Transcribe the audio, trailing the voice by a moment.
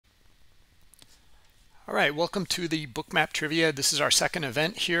All right, welcome to the Bookmap Trivia. This is our second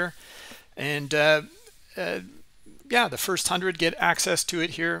event here. And yeah, the first 100 get access to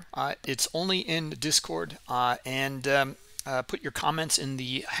it here. It's only in Discord. Put your comments in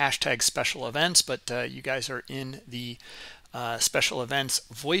the hashtag special events, but you guys are in the special events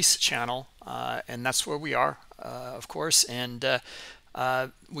voice channel, and that's where we are, of course. And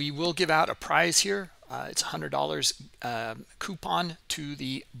we will give out a prize here. It's $100 coupon to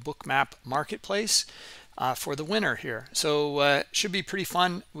the Bookmap marketplace for the winner here. So should be pretty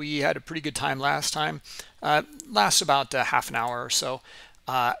fun. We had a pretty good time last time. Lasts about half an hour or so.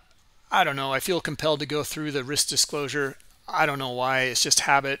 I don't know. I feel compelled to go through the risk disclosure. I don't know why. It's just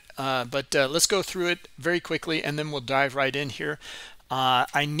habit. But let's go through it very quickly, and then we'll dive right in here.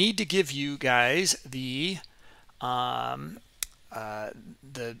 I need to give you guys the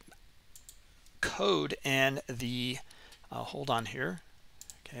code and the hold on here.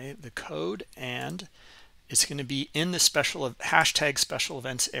 Okay, the code, and it's going to be in the hashtag special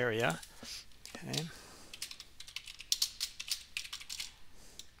events area. Okay,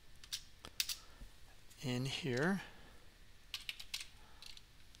 in here.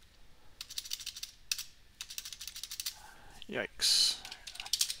 Yikes.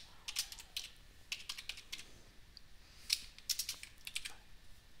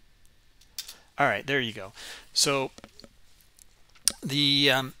 All right, there you go. So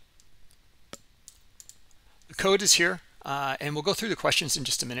the code is here, and we'll go through the questions in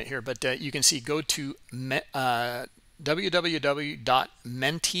just a minute here, but you can see, go to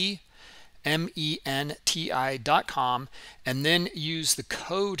www.menti.com and then use the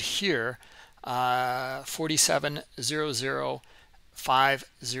code here,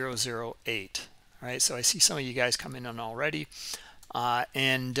 47005008. All right, so I see some of you guys coming in already,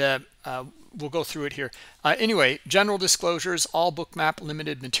 we'll go through it here. Anyway, general disclosures: all Bookmap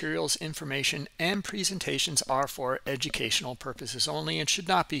Limited materials, information, and presentations are for educational purposes only and should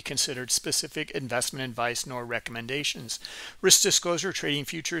not be considered specific investment advice nor recommendations. Risk disclosure: trading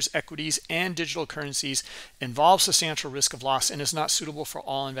futures, equities, and digital currencies involves substantial risk of loss and is not suitable for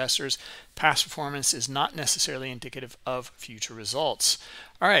all investors. Past performance is not necessarily indicative of future results.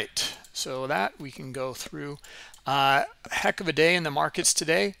 All right, so that we can go through. Heck of a day in the markets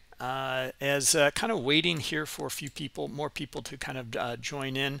today. As kind of waiting here for a few people, more people to kind of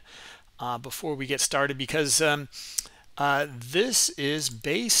join in before we get started, because this is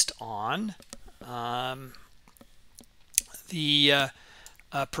based on the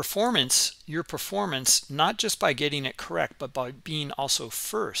performance, your performance, not just by getting it correct, but by being also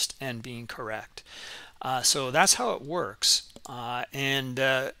first and being correct. So that's how it works.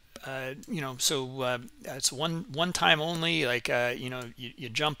 You know, so it's one time only, like you know, you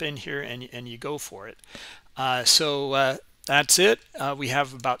jump in here and you go for it. That's it. We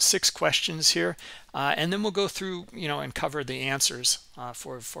have about 6 questions here, and then we'll go through, you know, and cover the answers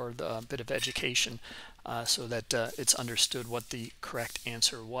for the bit of education, so that it's understood what the correct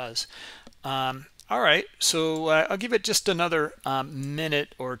answer was. All right, so I'll give it just another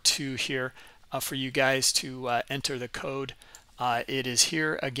minute or two here for you guys to enter the code. It is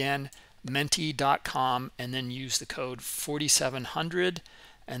here again, menti.com, and then use the code 4700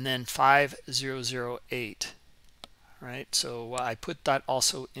 and then 5008. Right, so I put that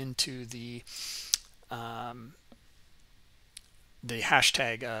also into the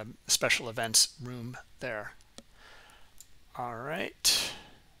hashtag special events room there. All right,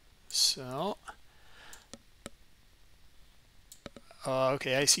 so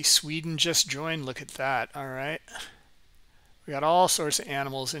okay, I see Sweden just joined. Look at that. All right. We got all sorts of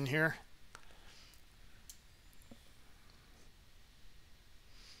animals in here.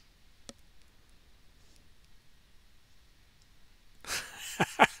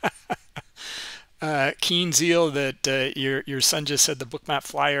 Keen Zeal, that your son just said the Bookmap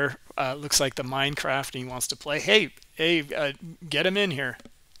flyer looks like the Minecraft and he wants to play. Hey, get him in here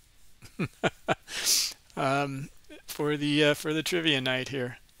for the trivia night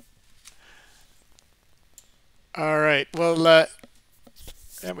here. All right, well,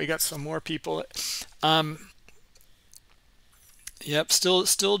 and we got some more people. Yep,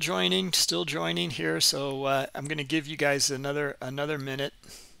 still joining here. So I'm going to give you guys another minute,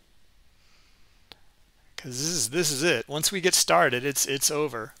 because this is it. Once we get started, it's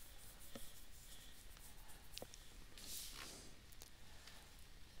over.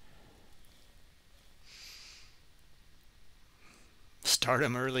 Start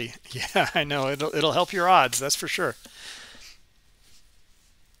them early. Yeah, I know, it'll help your odds, that's for sure.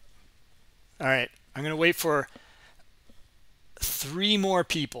 All right, I'm going to wait for 3 more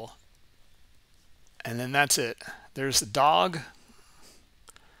people, and then that's it. There's the dog.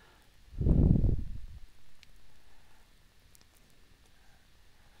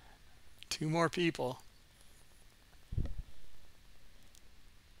 more people.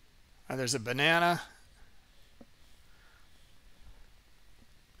 There's a banana.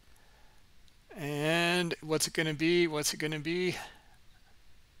 And what's it going to be? What's it going to be?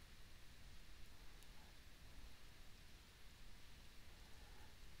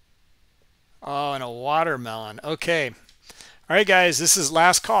 Oh, and a watermelon. Okay. All right, guys, this is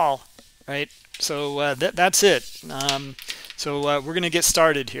last call, right? So that's it. We're going to get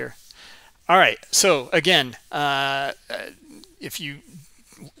started here. All right. So again, if you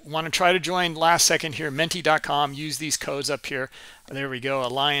want to try to join last second here, menti.com, use these codes up here. There we go. A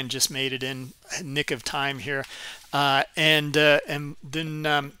lion just made it in nick of time here. And then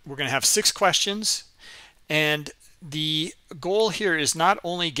we're going to have 6 questions. And the goal here is not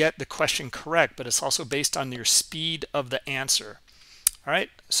only get the question correct, but it's also based on your speed of the answer. All right.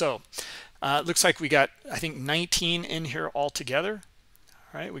 So it looks like we got, I think, 19 in here altogether.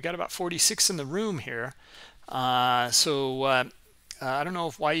 All right. We got about 46 in the room here. I don't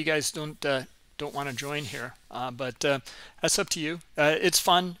know why you guys don't want to join here, but that's up to you. It's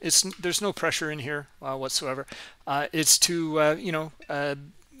fun. There's no pressure in here whatsoever. It's to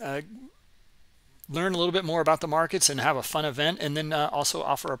learn a little bit more about the markets and have a fun event, and then also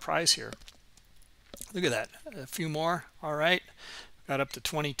offer a prize here. Look at that, a few more. All right, got up to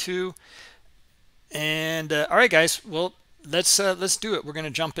 22. And all right, guys, well, let's do it. We're going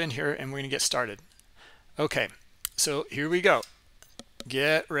to jump in here and we're going to get started. Okay, so here we go.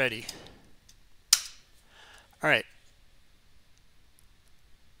 Get ready. All right.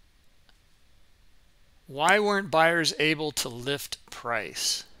 Why weren't buyers able to lift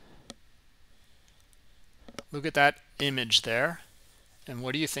price? Look at that image there. And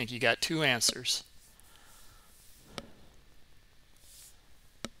what do you think? You got 2 answers.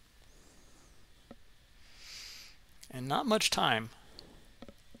 And not much time.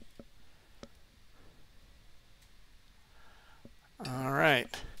 All right.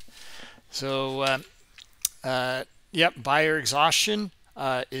 So, yep, buyer exhaustion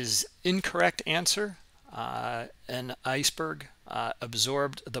is incorrect answer. An iceberg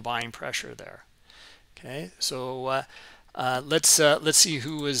absorbed the buying pressure there. Okay, so let's see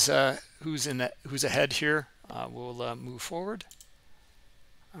who's ahead here. We'll move forward.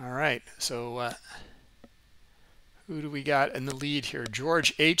 All right, so who do we got in the lead here?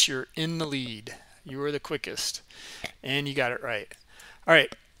 George H., you're in the lead. You were the quickest, and you got it right. All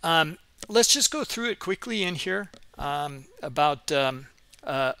right, let's just go through it quickly in here about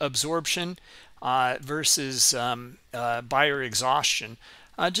absorption versus buyer exhaustion.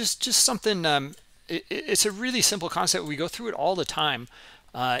 Just something. It's a really simple concept. We go through it all the time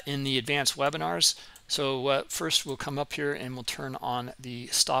in the advanced webinars. So first we'll come up here and we'll turn on the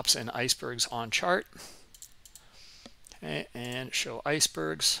stops and icebergs on chart. Okay, and show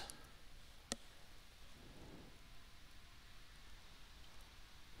icebergs.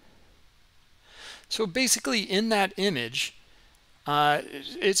 So basically in that image,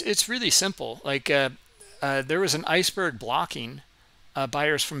 it's really simple. Like there was an iceberg blocking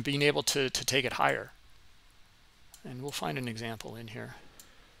buyers from being able to take it higher. And we'll find an example in here.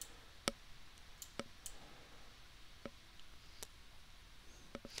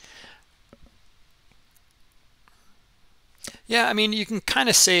 Yeah, I mean, you can kind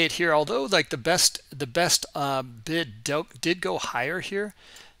of say it here, although like the best bid did go higher here.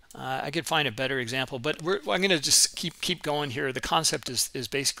 I could find a better example, but I'm going to just keep going here. The concept is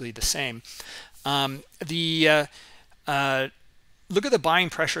basically the same. Look at the buying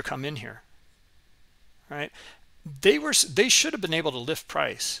pressure come in here, right? They should have been able to lift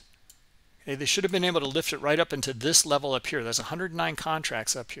price. Okay, they should have been able to lift it right up into this level up here. There's 109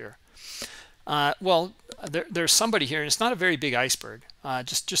 contracts up here. Well, there's somebody here, and it's not a very big iceberg.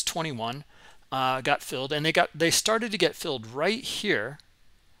 Just 21 got filled, and they started to get filled right here,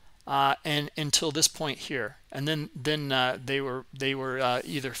 and until this point here, and then they were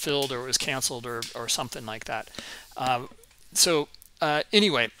either filled or it was canceled or something like that.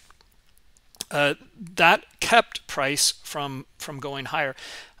 Anyway, that kept price from going higher,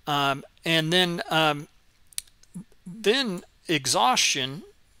 and then exhaustion.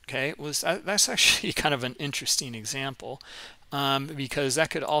 Okay, that's actually kind of an interesting example, because that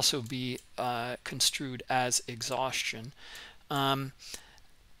could also be construed as exhaustion at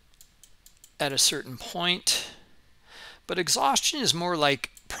a certain point. But exhaustion is more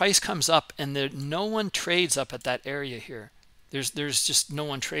like price comes up and no one trades up at that area here. There's just no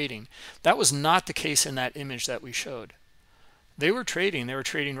one trading. That was not the case in that image that we showed. They were trading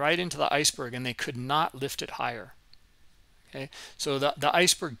right into the iceberg, and they could not lift it higher. Okay, so the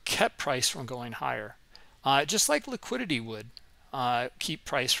iceberg kept price from going higher, just like liquidity would keep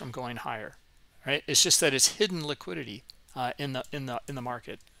price from going higher. right? It's just that it's hidden liquidity in the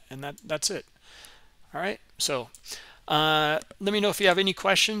market, and that's it. All right, so let me know if you have any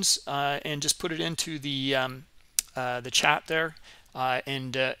questions, and just put it into the chat there,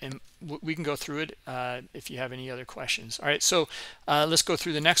 and we can go through it if you have any other questions. All right, so let's go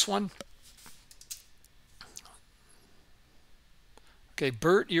through the next one. Okay,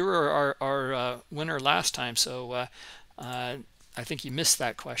 Bert, you were our winner last time, so I think you missed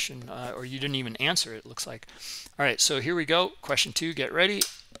that question, or you didn't even answer it, it looks like. All right, so here we go. Question 2, get ready.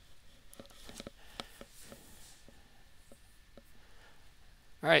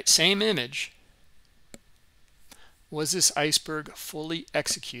 All right, same image. Was this iceberg fully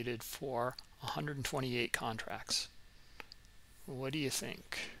executed for 128 contracts? What do you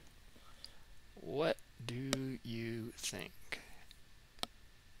think? What do you think?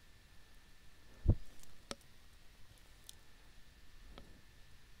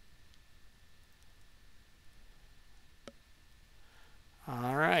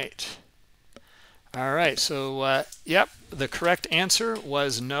 All right, so yep, the correct answer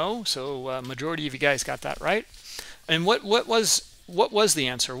was no. So majority of you guys got that right. And what was the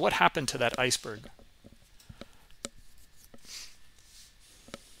answer? What happened to that iceberg?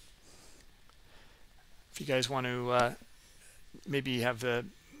 If you guys want to maybe have the,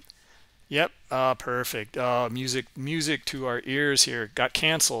 yep, perfect. Music to our ears here. Got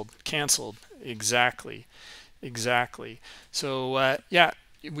canceled. Exactly. So yeah,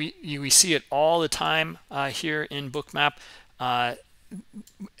 we see it all the time here in Bookmap,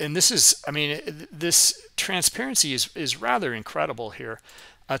 and this is, I mean, this transparency is rather incredible here,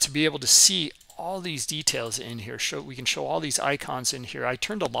 to be able to see all these details in here. We can show all these icons in here. I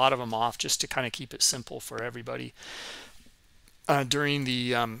turned a lot of them off just to kind of keep it simple for everybody during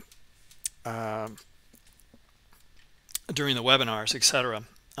the webinars, etc.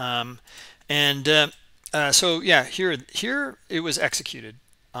 So yeah, here it was executed.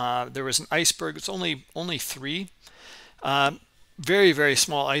 There was an iceberg. It's only 3. Very, very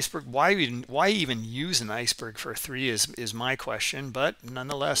small iceberg. Why even use an iceberg for 3 is my question, but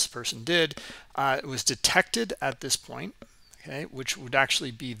nonetheless, the person did. It was detected at this point, okay, which would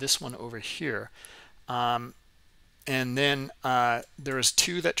actually be this one over here. And then there was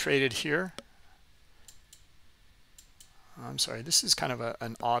 2 that traded here. I'm sorry, this is kind of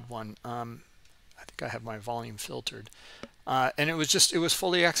an odd one. I think I have my volume filtered, and it was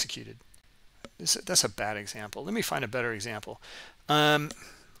fully executed. That's a bad example. Let me find a better example. One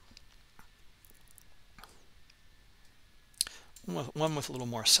with a little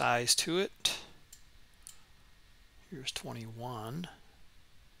more size to it. Here's 21.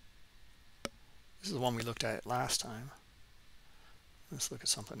 This is the one we looked at last time. Let's look at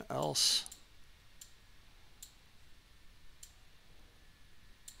something else.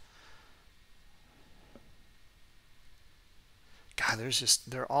 God,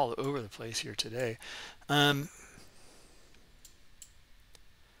 they're all over the place here today.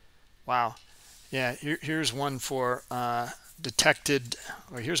 Wow. Yeah, here's one for detected,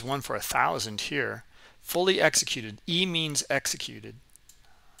 or here's one for 1,000 here. Fully executed. E means executed.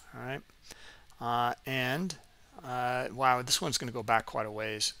 All right. Wow, this one's going to go back quite a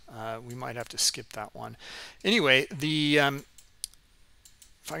ways. We might have to skip that one. Anyway, if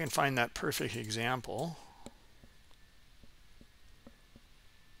I can find that perfect example.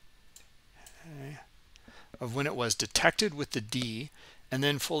 Okay, of when it was detected with the D and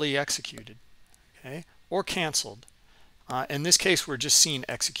then fully executed, okay, or canceled. In this case, we're just seeing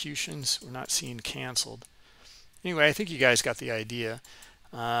executions. We're not seeing canceled. Anyway, I think you guys got the idea.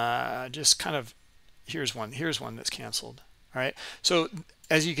 Just kind of, here's one that's canceled. All right, so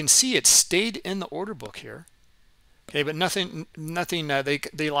as you can see, it stayed in the order book here, okay, but nothing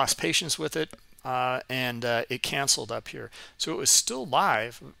they lost patience with it, and it canceled up here. So it was still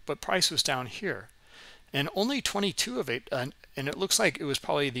live, but price was down here, and only 22 of it, and it looks like it was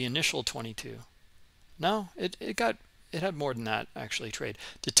probably the initial 22. No, it had more than that actually. Trade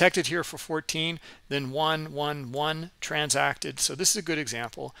detected here for 14, then 1 transacted. So this is a good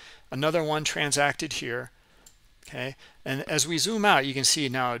example. Another one transacted here, okay, and as we zoom out, you can see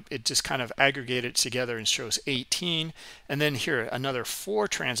now it just kind of aggregated together and shows 18, and then here another 4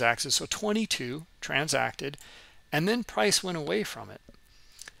 transacted, so 22 transacted, and then price went away from it.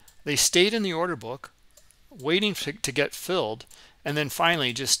 They stayed in the order book waiting to get filled, and then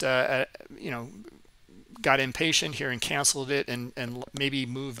finally just got impatient here and canceled it, and maybe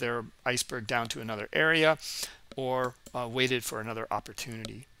moved their iceberg down to another area, or waited for another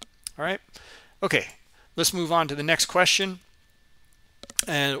opportunity. All right, okay, let's move on to the next question,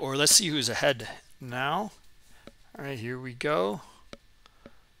 or let's see who's ahead now. All right, here we go.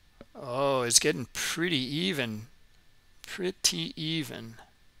 Oh, it's getting pretty even. Pretty even.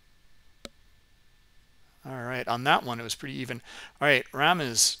 All right, on that one it was pretty even. All right, Ram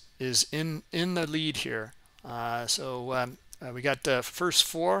is in the lead here. We got the first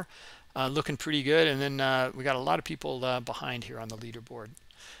four looking pretty good, and then we got a lot of people behind here on the leaderboard.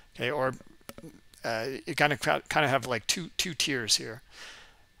 Okay, or it kind of have like two tiers here.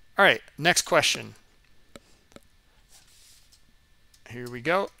 All right, next question. Here we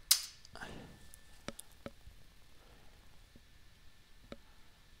go.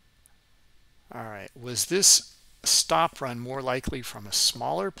 All right, was this stop run more likely from a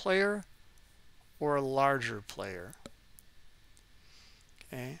smaller player or a larger player?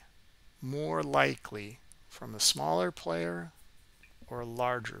 Okay, more likely from a smaller player or a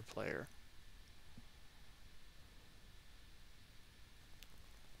larger player?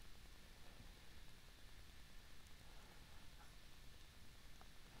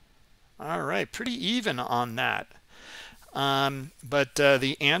 All right, pretty even on that. But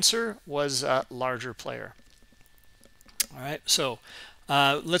the answer was larger player. All right, so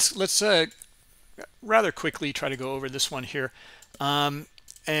let's rather quickly try to go over this one here, and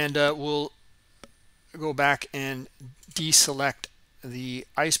we'll go back and deselect the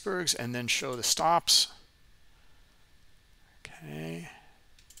icebergs and then show the stops. Okay,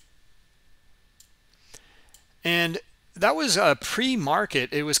 and that was a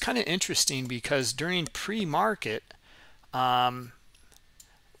pre-market. It was kind of interesting because during pre-market I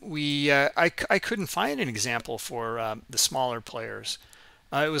couldn't find an example for the smaller players.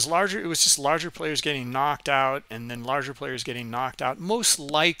 It was just larger players getting knocked out and then larger players getting knocked out, most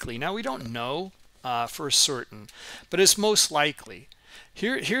likely. Now we don't know for certain, but it's most likely.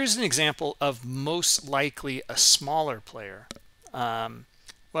 Here's an example of most likely a smaller player.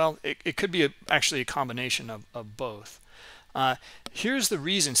 Well, it could be actually a combination of both. Here's the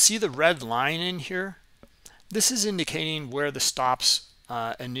reason. See the red line in here? This is indicating where the stops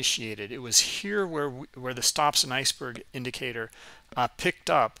initiated. It was here where the stops and iceberg indicator picked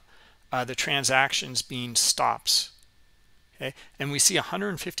up the transactions being stops. Okay, and we see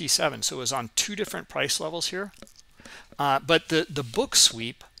 157, so it was on two different price levels here. But the book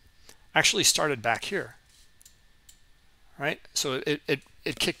sweep actually started back here, right? So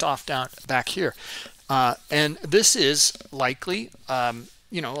it kicked off down back here, and this is likely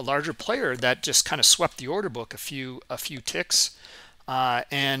you know, a larger player that just kind of swept the order book a few ticks,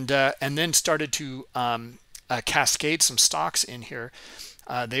 and then started to cascade some stocks in here.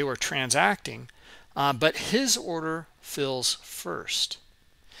 They were transacting, but his order fills first.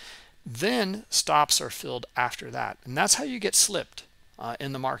 Then stops are filled after that, and that's how you get slipped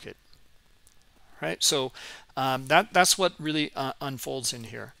in the market, right? So that's what really unfolds in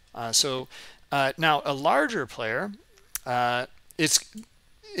here. Now a larger player,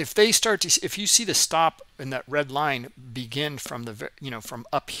 if you see the stop in that red line begin from from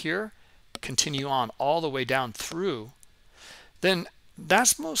up here, continue on all the way down through, then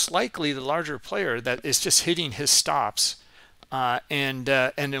that's most likely the larger player that is just hitting his stops, and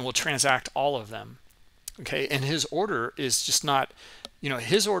then will transact all of them. Okay, and his order is just not,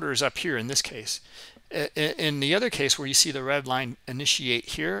 his order is up here in this case. In the other case where you see the red line initiate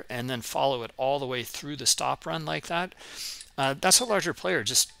here and then follow it all the way through the stop run like that, that's a larger player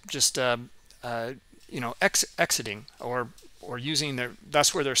just exiting or using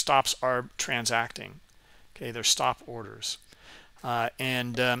that's where their stops are transacting. Okay, their stop orders,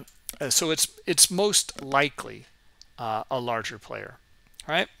 so it's most likely a larger player.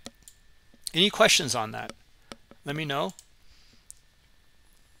 All right, any questions on that? Let me know.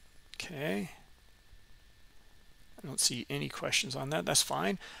 Okay, I don't see any questions on that. That's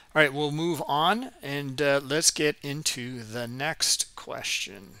fine. All right, we'll move on and let's get into the next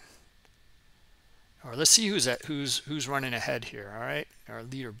question. Or let's see who's running ahead here. All right, our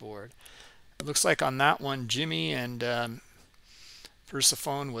leaderboard. It looks like on that one, Jimmy and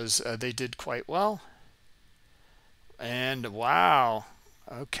Persephone they did quite well. And wow,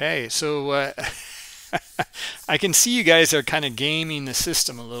 okay, so I can see you guys are kind of gaming the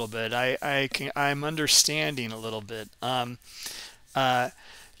system a little bit. I'm understanding a little bit.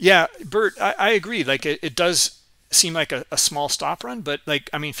 Yeah, Bert, I agree. Like it does seem like a small stop run, but like,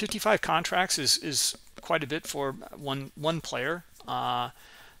 I mean, 55 contracts is quite a bit for one player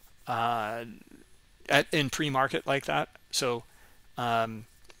in pre-market like that. So and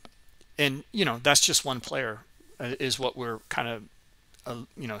that's just one player is what we're kind of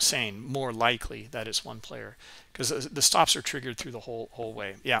saying, more likely that it's one player, because the stops are triggered through the whole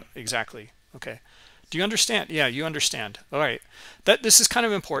way. Yeah, exactly. Okay, do you understand? Yeah, you understand. All right, this is kind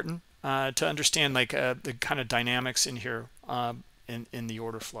of important to understand, like the kind of dynamics in here in the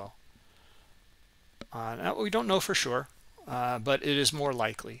order flow. Now we don't know for sure, but it is more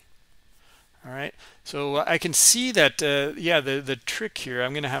likely. All right, so I can see that, yeah, the trick here,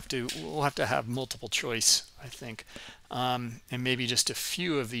 we'll have to have multiple choice, I think, and maybe just a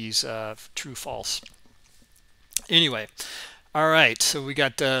few of these true false. Anyway, all right, so we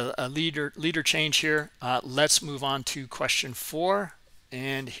got a leader change here. Let's move on to question 4,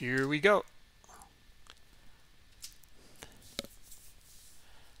 and here we go.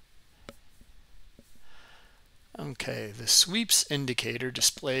 Okay, the sweeps indicator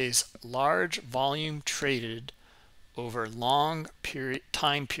displays large volume traded over long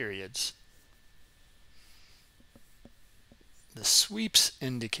time periods. The sweeps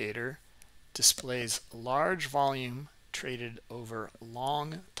indicator displays large volume traded over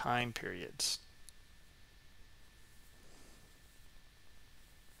long time periods.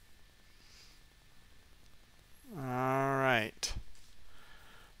 All right.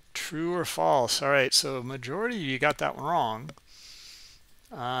 True or false? All right, so majority you got that one wrong.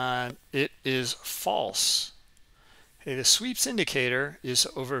 It is false. Okay, the sweeps indicator is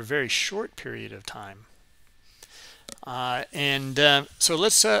over a very short period of time. So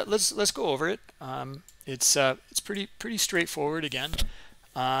let's go over it. It's pretty straightforward. Again,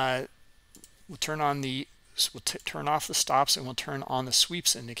 we'll turn off the stops, and we'll turn on the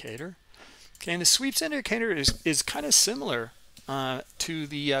sweeps indicator. Okay, and the sweeps indicator is kind of similar to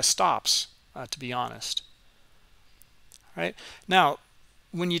the stops, to be honest. All right, now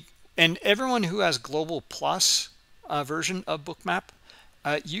and everyone who has Global Plus version of Bookmap,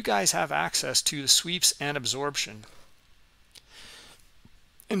 you guys have access to the sweeps and absorption.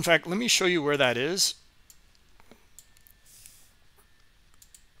 In fact, let me show you where that is,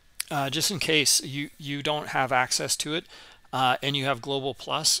 just in case you don't have access to it and you have Global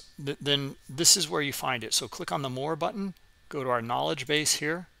Plus. Then this is where you find it. So click on the More button, go to our knowledge base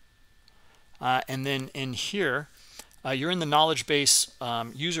here, and then in here you're in the knowledge base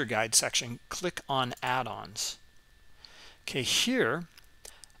user guide section. Click on add-ons. Okay, here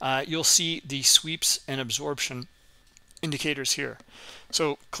you'll see the sweeps and absorption indicators here.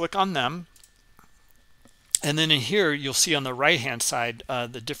 So click on them, and then in here you'll see on the right hand side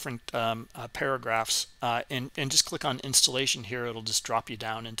the different paragraphs, and just click on installation here. It'll just drop you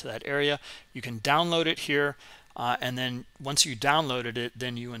down into that area. You can download it here, and then once you downloaded it,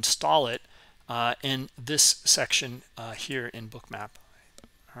 then you install it in this section here in Bookmap.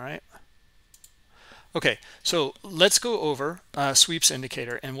 All right. Okay, so let's go over sweeps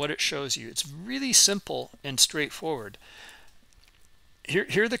indicator and what it shows you. It's really simple and straightforward. Here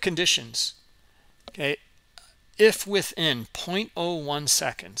are the conditions. Okay, if within 0.01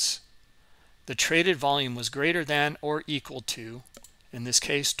 seconds the traded volume was greater than or equal to, in this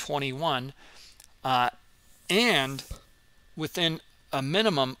case 21, and within a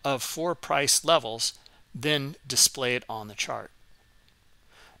minimum of 4 price levels, then display it on the chart.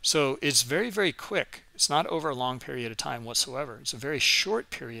 So it's very, very quick. It's not over a long period of time whatsoever. It's a very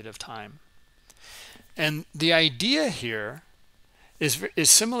short period of time. And the idea here is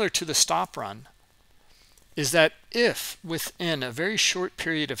similar to the stop run, is that if within a very short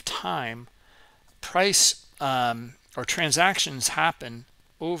period of time price or transactions happen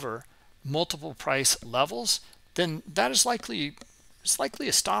over multiple price levels, then that is likely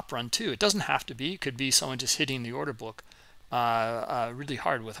a stop run too. It doesn't have to be. It could be someone just hitting the order book really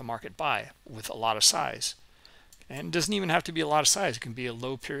hard with a market buy with a lot of size. And it doesn't even have to be a lot of size. It can be a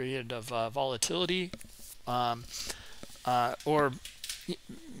low period of volatility, or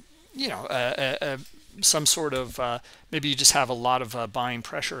some sort of maybe you just have a lot of buying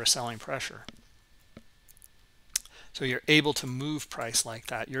pressure or selling pressure. So you're able to move price like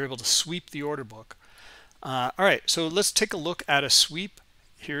that. You're able to sweep the order book. All right, so let's take a look at a sweep.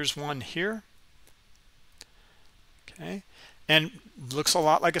 Here's one here. Okay, and looks a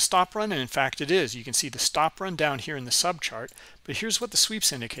lot like a stop run, and in fact it is. You can see the stop run down here in the subchart, but here's what the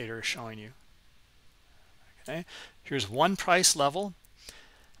sweeps indicator is showing you. Okay, here's one price level,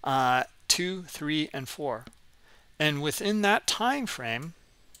 2, 3, and 4, and within that time frame,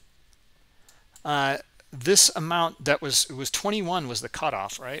 this amount that was 21 was the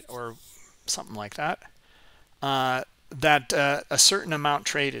cutoff, right, or something like that. A certain amount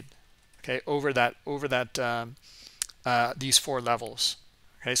traded, okay, over these 4 levels.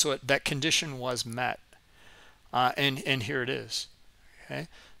 Okay, so that condition was met, and here it is. Okay,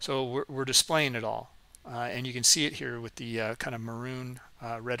 so we're displaying it all, and you can see it here with the kind of maroon,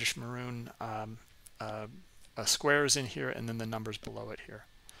 reddish maroon squares in here, and then the numbers below it here.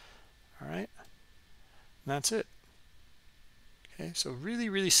 All right, and that's it. Okay, so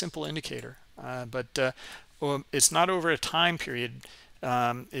really simple indicator, but it's not over a time period.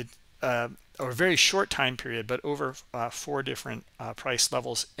 or very short time period, but over 4 different price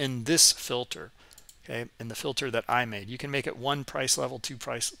levels in this filter. Okay, in the filter that I made, you can make it 1 price level, 2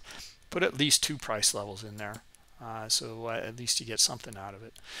 price, put at least 2 price levels in there, so at least you get something out of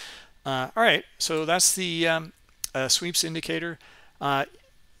it. All right, so that's the sweeps indicator. Yeah,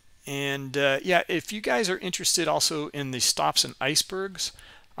 if you guys are interested also in the stops and icebergs,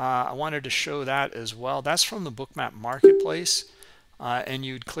 I wanted to show that as well. That's from the Bookmap Marketplace, and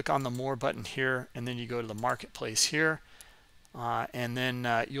you'd click on the More button here, and then you go to the Marketplace here, and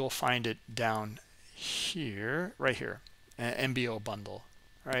then you'll find it down here, right here, MBO bundle.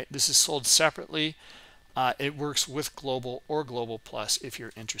 All right, this is sold separately. It works with Global or Global Plus if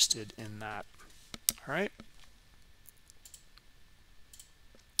you're interested in that. All right.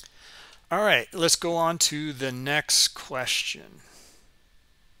 All right, let's go on to the next question.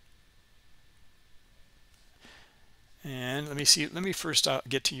 And let me see. Let me first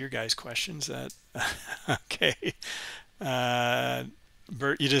get to your guys' questions. Okay.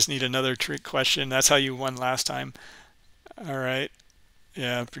 Bert, you just need another trick question. That's how you won last time. All right.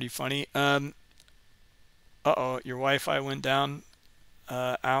 Yeah, pretty funny. Uh-oh, your Wi-Fi went down,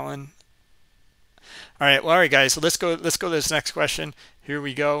 Alan. All right. Well, all right, guys. So let's go to this next question. Here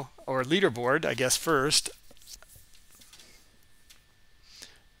we go. Or leaderboard, I guess, first.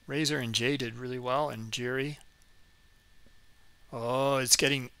 Razor and Jay did really well, and Jerry. Oh, it's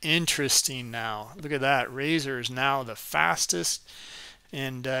getting interesting now. Look at that. Razor is now the fastest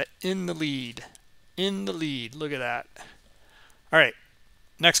and in the lead. In the lead. Look at that. All right.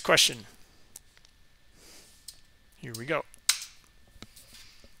 Next question. Here we go.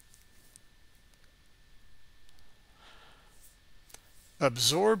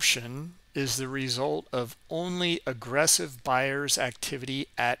 Absorption is the result of only aggressive buyers' activity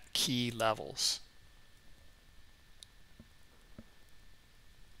at key levels.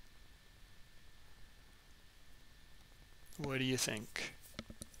 What do you think?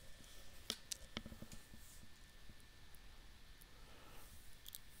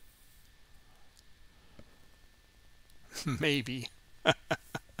 Maybe.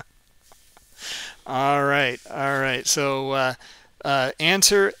 All right. So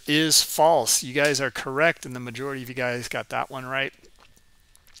answer is false. You guys are correct, and the majority of you guys got that one right.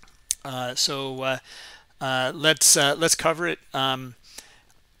 Let's cover it.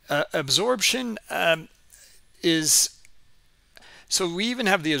 Absorption is, so we even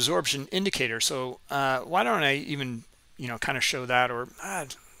have the absorption indicator. So why don't I even kind of show that, or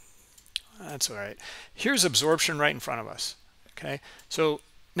that's all right. Here's absorption right in front of us. Okay, so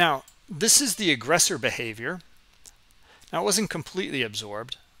now this is the aggressor behavior. Now it wasn't completely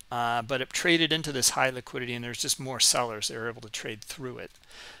absorbed, but it traded into this high liquidity, and there's just more sellers. They were able to trade through it.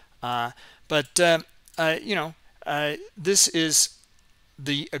 This is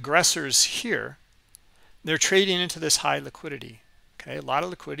the aggressors here. They're trading into this high liquidity. Okay, a lot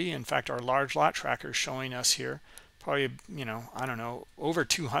of liquidity. In fact, our large lot tracker is showing us here probably, I don't know, over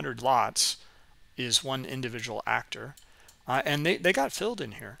 200 lots is one individual actor, and they got filled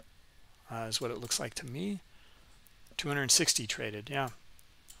in here, is what it looks like to me. 260 traded, yeah.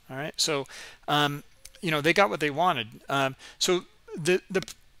 All right, so they got what they wanted. So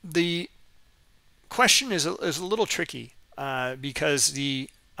the question is a little tricky because you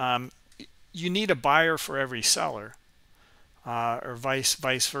need a buyer for every seller, or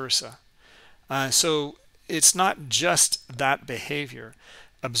vice versa. So it's not just that behavior.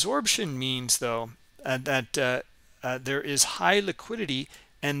 Absorption means, though, that there is high liquidity,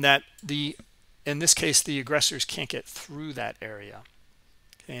 and that in this case the aggressors can't get through that area.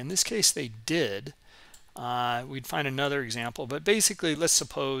 Okay, in this case they did. We'd find another example, but basically let's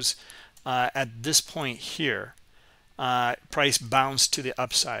suppose at this point here price bounced to the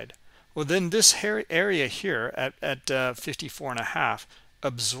upside. Well, then this area here at 54.5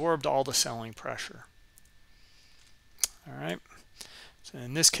 absorbed all the selling pressure. All right, so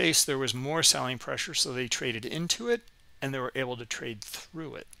in this case there was more selling pressure, so they traded into it and they were able to trade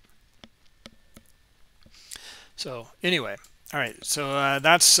through it. So anyway, all right, so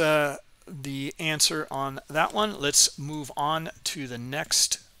that's the answer on that one. Let's move on to the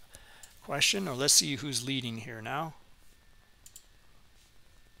next question, or let's see who's leading here now.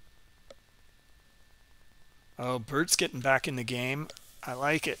 Oh, Bert's getting back in the game. I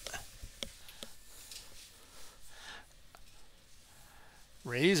like it.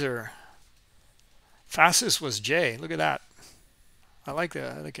 Razor. Fastest was Jay. Look at that. I like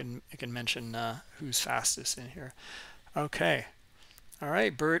that. I can mention who's fastest in here. Okay. All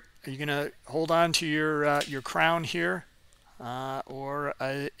right, Bert. Are you gonna hold on to your crown here, or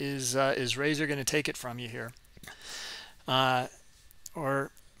is Razor gonna take it from you here? Or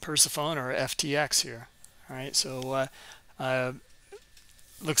Persephone or FTX here. All right, so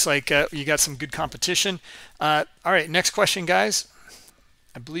looks like you got some good competition. All right, next question, guys.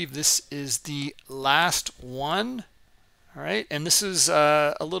 I believe this is the last one. All right, and this is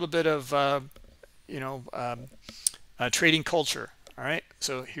a little bit of trading culture. All right,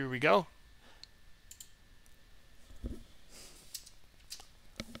 so here we go.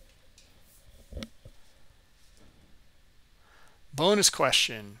 Bonus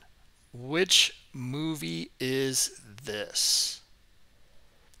question. Which movie is this?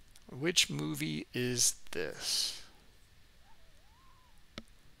 Which movie is this?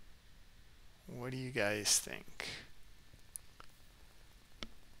 What do you guys think?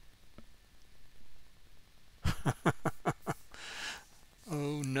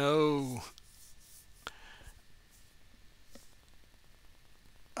 Oh no.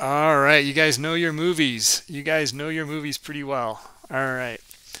 All right, you guys know your movies. You guys know your movies pretty well. All right.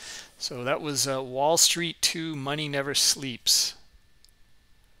 So that was Wall Street 2, Money Never Sleeps.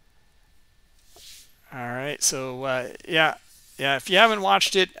 All right. So yeah, if you haven't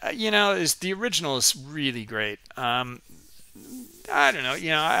watched it, the original is really great. I don't know.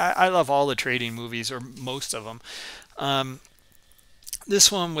 I love all the trading movies, or most of them.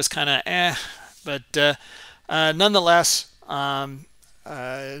 This one was kind of but nonetheless,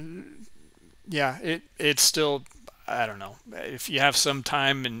 yeah, it's still, I don't know, if you have some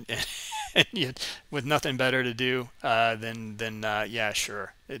time and you, with nothing better to do, then yeah,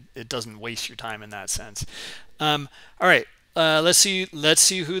 sure, it doesn't waste your time in that sense. All right, let's see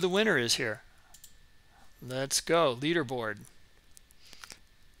who the winner is here. Let's go leaderboard.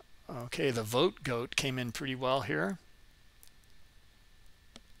 Okay, the vote goat came in pretty well here.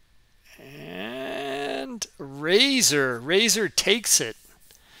 And Razor takes it.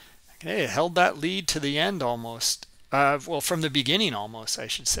 Okay, it held that lead to the end almost. Well, from the beginning almost, I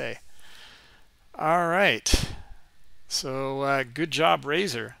should say. All right. So good job,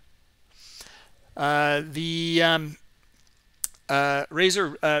 Razor. Razor,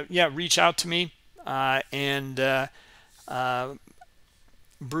 yeah, reach out to me, and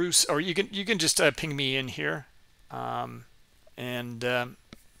Bruce, or you can just ping me in here, and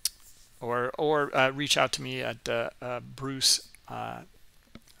or reach out to me at Bruce at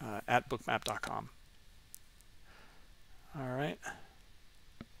bookmap.com. All right.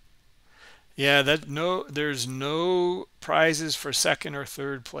 Yeah, there's no prizes for second or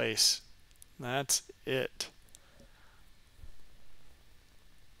third place. That's it.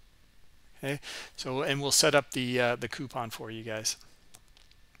 Okay. So, and we'll set up the coupon for you guys.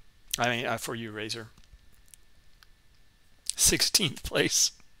 I mean, for you, Razor. 16th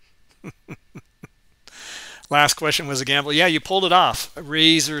place. Last question was a gamble. Yeah, you pulled it off.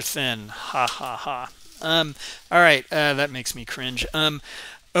 Razor thin. Ha ha ha. All right, that makes me cringe.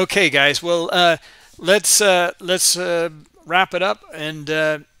 Okay, guys. Well, let's wrap it up.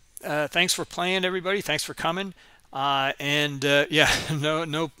 And thanks for playing, everybody. Thanks for coming. And yeah,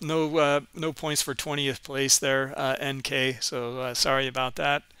 no points for 20th place there, NK. So sorry about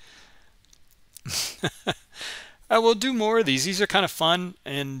that. We'll do more of these. These are kind of fun,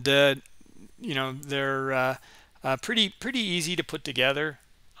 and they're pretty easy to put together,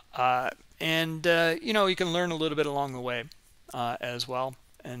 and you can learn a little bit along the way as well,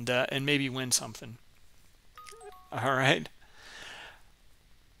 and maybe win something. All right.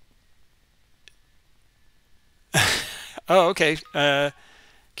 Oh, okay.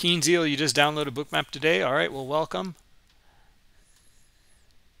 Keen Zeal, you just downloaded Bookmap today. All right. Well, welcome.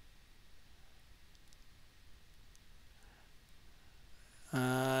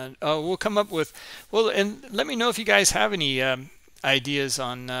 Oh, we'll come up with, well, and let me know if you guys have any ideas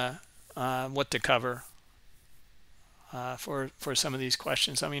on what to cover for some of these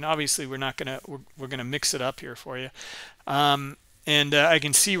questions. I mean, obviously we're gonna mix it up here for you, and I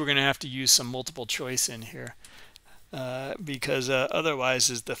can see we're gonna have to use some multiple choice in here, because otherwise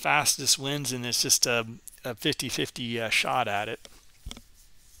is the fastest wins, and it's just a 50-50 shot at it.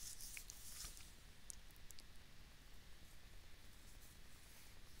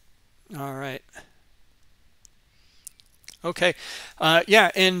 All right. Okay. Yeah,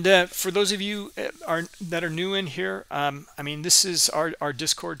 and for those of you that are new in here, I mean, this is our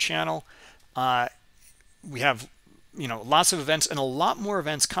Discord channel. We have lots of events and a lot more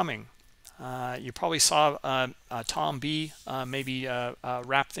events coming. You probably saw Tom B maybe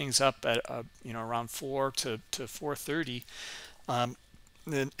wrap things up at around 4 to 4:30,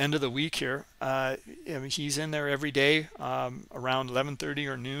 the end of the week here. He's in there every day around 11:30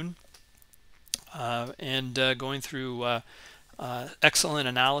 or noon. And going through excellent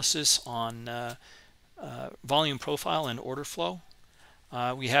analysis on volume profile and order flow.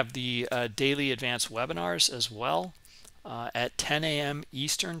 We have the daily advanced webinars as well at 10 a.m.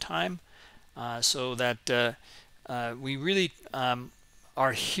 Eastern time, so that we really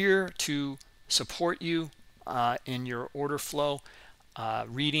are here to support you in your order flow,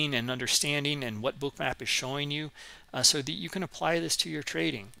 reading and understanding and what Bookmap is showing you, so that you can apply this to your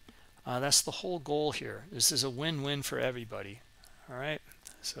trading. That's the whole goal here. This is a win-win for everybody. All right,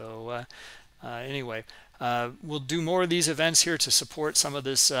 so anyway, we'll do more of these events here to support some of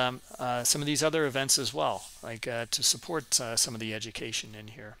this, some of these other events as well, like to support some of the education in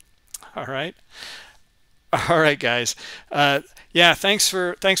here. All right, guys. Yeah, thanks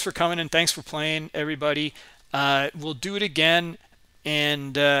for coming and thanks for playing, everybody. We'll do it again,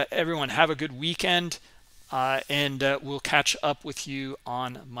 and everyone have a good weekend, and we'll catch up with you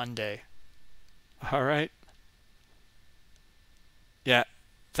on Monday. All right. Yeah.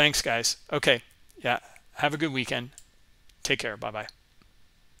 Thanks, guys. Okay. Yeah. Have a good weekend. Take care. Bye-bye.